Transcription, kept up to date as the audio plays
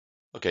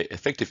Okay,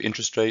 effective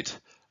interest rate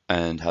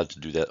and how to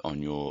do that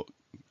on your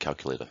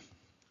calculator.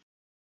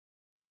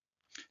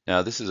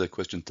 Now, this is a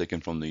question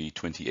taken from the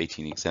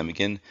 2018 exam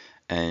again,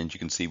 and you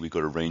can see we've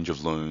got a range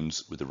of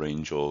loans with a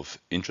range of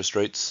interest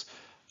rates.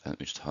 Let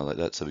me just highlight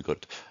that. So we've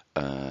got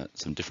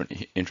some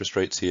different interest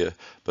rates here,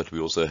 but we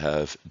also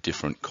have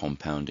different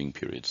compounding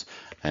periods.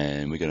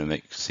 And we're going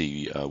to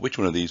see which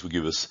one of these will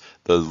give us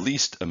the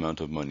least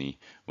amount of money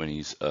when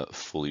he's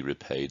fully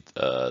repaid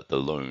the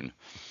loan.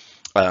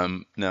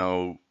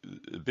 Now,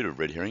 a bit of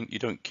red herring, you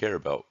don't care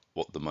about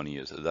what the money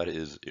is. That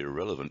is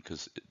irrelevant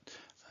because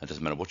it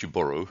doesn't matter what you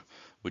borrow.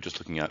 We're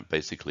just looking at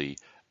basically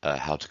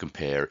how to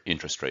compare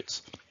interest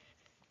rates.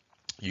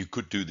 You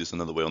could do this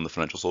another way on the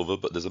financial solver,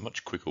 but there's a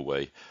much quicker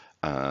way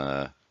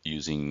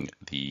using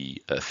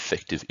the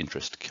effective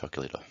interest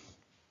calculator.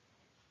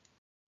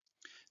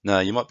 Now,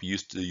 you might be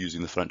used to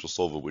using the financial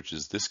solver, which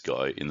is this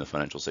guy in the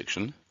financial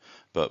section,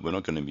 but we're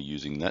not going to be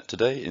using that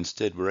today.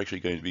 Instead, we're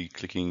actually going to be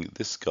clicking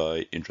this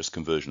guy, interest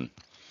conversion.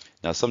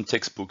 Now, some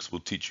textbooks will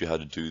teach you how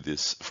to do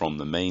this from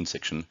the main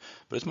section,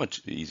 but it's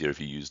much easier if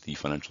you use the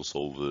financial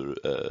solver,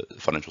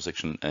 financial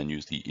section and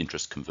use the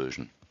interest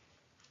conversion.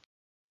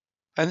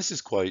 And this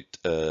is quite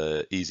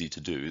easy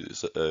to do.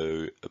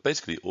 So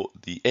basically,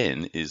 the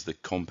N is the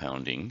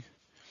compounding.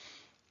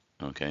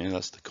 Okay,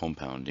 that's the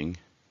compounding.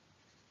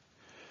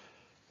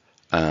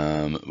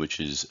 Which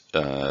is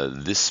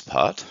this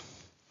part.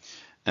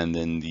 And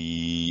then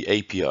the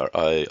APR,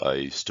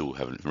 I still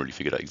haven't really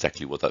figured out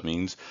exactly what that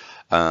means,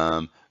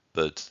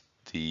 but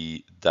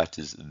that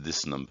is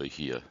this number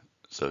here.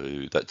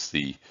 So that's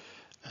the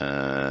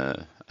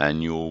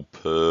annual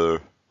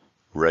per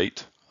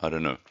rate. I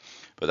don't know,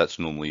 but that's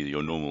normally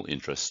your normal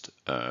interest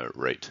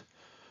rate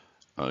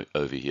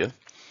over here.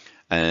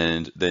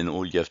 And then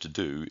all you have to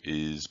do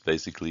is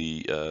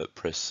basically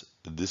press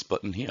this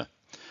button here.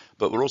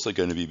 But we're also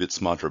going to be a bit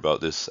smarter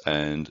about this,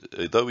 and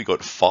though we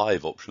got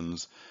 5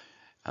 options,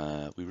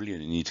 we really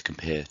only need to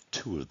compare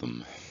 2 of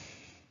them.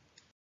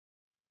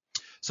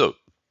 So,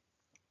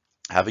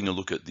 having a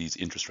look at these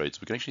interest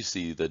rates, we can actually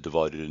see they're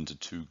divided into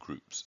 2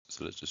 groups.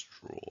 So let's just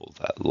draw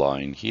that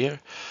line here.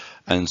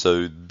 And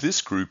so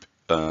this group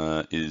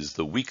is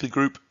the weekly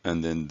group,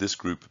 and then this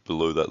group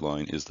below that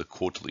line is the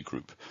quarterly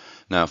group.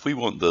 Now, if we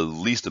want the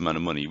least amount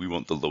of money, we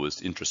want the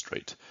lowest interest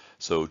rate.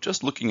 So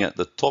just looking at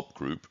the top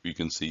group, you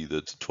can see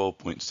that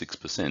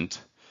 12.6%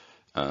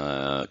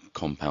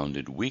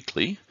 compounded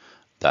weekly,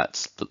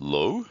 that's the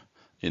low.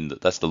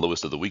 That's the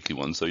lowest of the weekly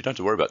ones, so you don't have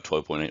to worry about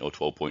 12.8 or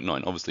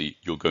 12.9. Obviously,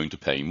 you're going to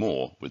pay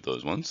more with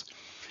those ones.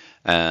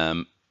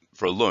 For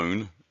a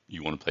loan,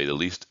 you want to pay the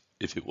least.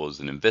 If it was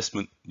an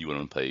investment, you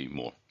want to pay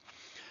more.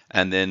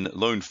 And then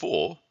loan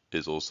 4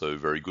 is also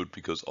very good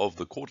because of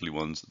the quarterly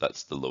ones,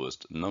 that's the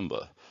lowest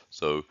number.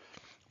 So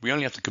we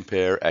only have to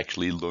compare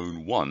actually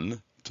loan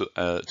 1 to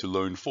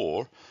loan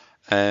 4,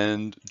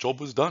 and job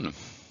was done.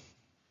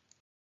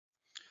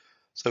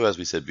 So as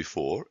we said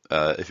before,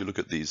 if you look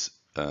at these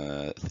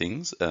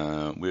things,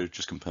 we're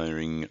just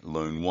comparing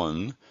loan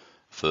 1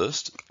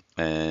 first,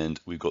 and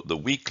we've got the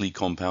weekly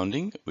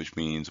compounding, which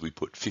means we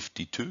put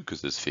 52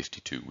 because there's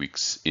 52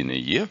 weeks in a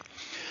year.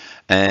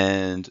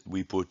 And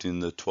we put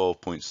in the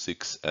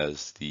 12.6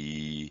 as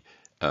the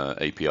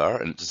APR,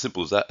 and it's as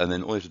simple as that. And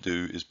then all you have to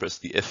do is press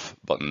the F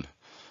button,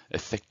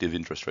 effective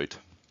interest rate.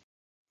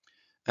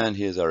 And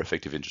here's our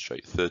effective interest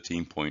rate,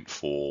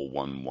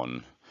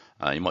 13.411.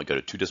 You might go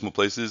to 2 decimal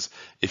places.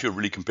 If you're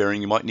really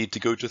comparing, you might need to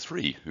go to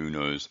 3, who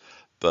knows.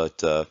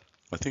 But I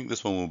think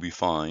this one will be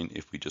fine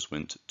if we just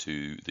went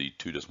to the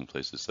 2 decimal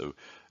places. So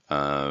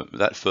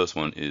that first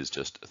one is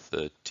just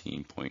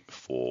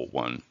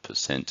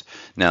 13.41%.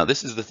 Now,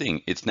 this is the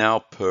thing. It's now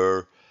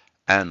per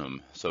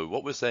annum. So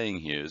what we're saying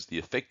here is the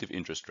effective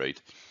interest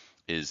rate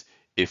is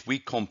if we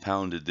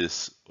compounded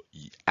this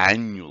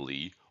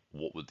annually,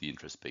 what would the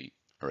interest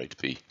rate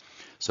be?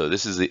 So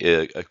this is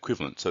the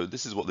equivalent. So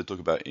this is what they talk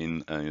about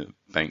in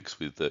banks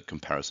with the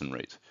comparison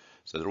rate.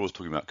 So they're always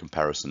talking about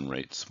comparison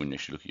rates when you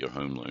actually look at your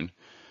home loan.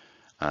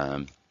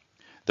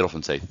 They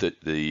often say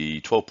that the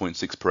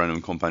 12.6 per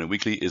annum compounded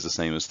weekly is the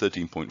same as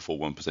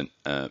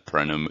 13.41% per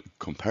annum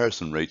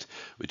comparison rate,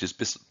 which is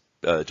just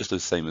the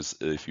same as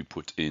if you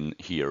put in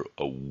here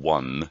a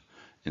 1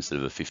 instead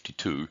of a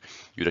 52,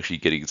 you'd actually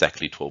get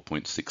exactly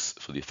 12.6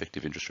 for the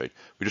effective interest rate.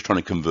 We're just trying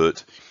to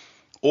convert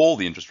all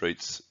the interest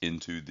rates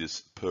into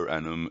this per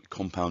annum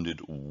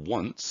compounded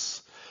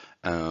once,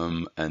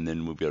 and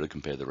then we'll be able to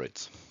compare the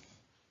rates.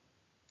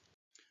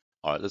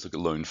 All right, let's look at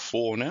loan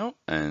 4 now.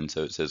 And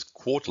so it says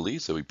quarterly,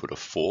 so we put a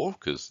 4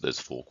 because there's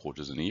 4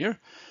 quarters in a year,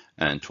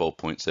 and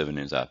 12.7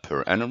 is our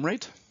per annum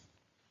rate.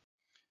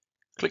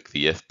 Click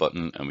the F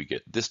button and we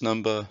get this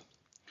number,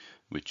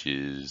 which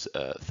is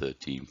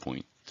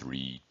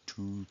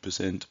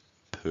 13.32%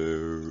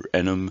 per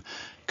annum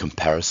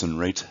comparison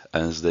rate,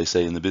 as they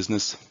say in the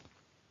business.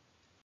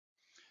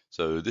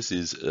 So this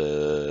is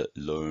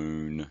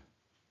loan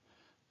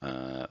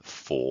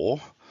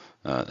 4.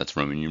 That's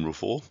Roman numeral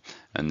 4,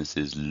 and this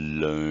is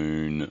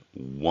loan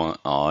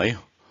 1I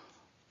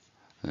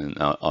and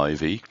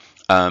IV.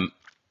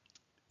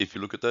 if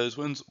you look at those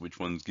ones, which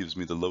one gives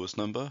me the lowest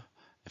number?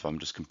 If I'm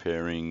just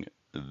comparing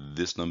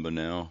this number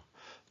now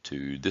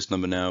to this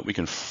number now, we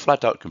can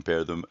flat out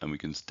compare them, and we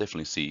can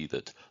definitely see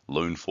that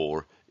loan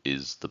 4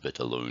 is the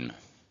better loan.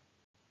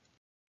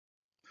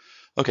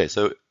 Okay,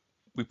 so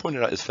we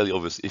pointed out it's fairly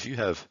obvious. If you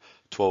have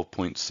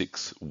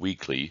 12.6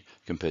 weekly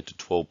compared to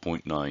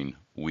 12.9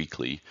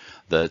 weekly,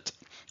 that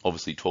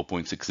obviously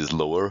 12.6 is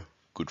lower,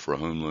 good for a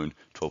home loan,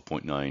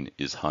 12.9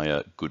 is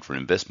higher, good for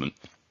investment.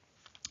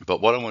 But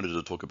what I wanted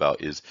to talk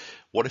about is,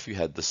 what if you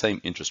had the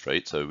same interest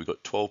rate? So we've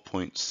got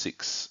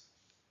 12.6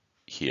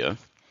 here,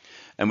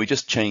 and we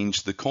just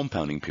changed the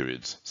compounding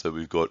periods. So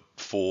we've got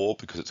 4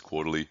 because it's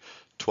quarterly,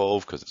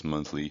 12 because it's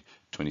monthly,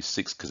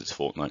 26 because it's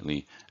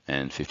fortnightly,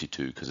 and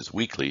 52 because it's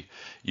weekly.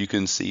 You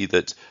can see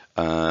that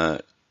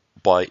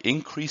by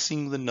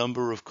increasing the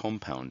number of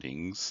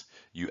compoundings,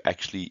 you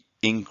actually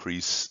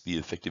increase the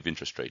effective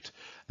interest rate.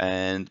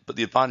 But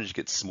the advantage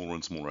gets smaller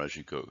and smaller as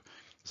you go.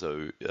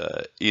 So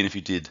even if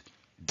you did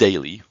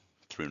daily,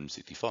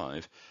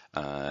 365,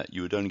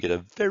 you would only get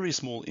a very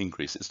small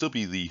increase. It'd still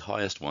be the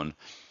highest one,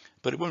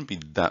 but it won't be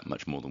that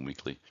much more than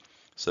weekly.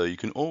 So you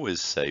can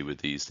always say with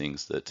these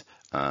things that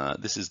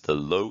this is the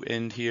low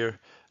end here,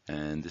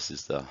 and this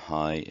is the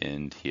high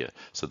end here.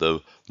 So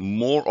the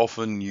more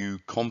often you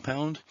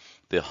compound,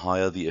 the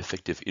higher the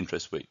effective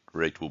interest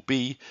rate will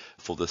be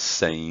for the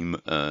same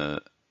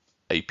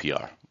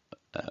APR,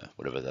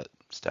 whatever that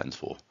stands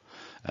for.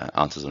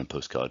 Answers on a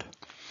postcard.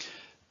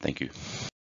 Thank you.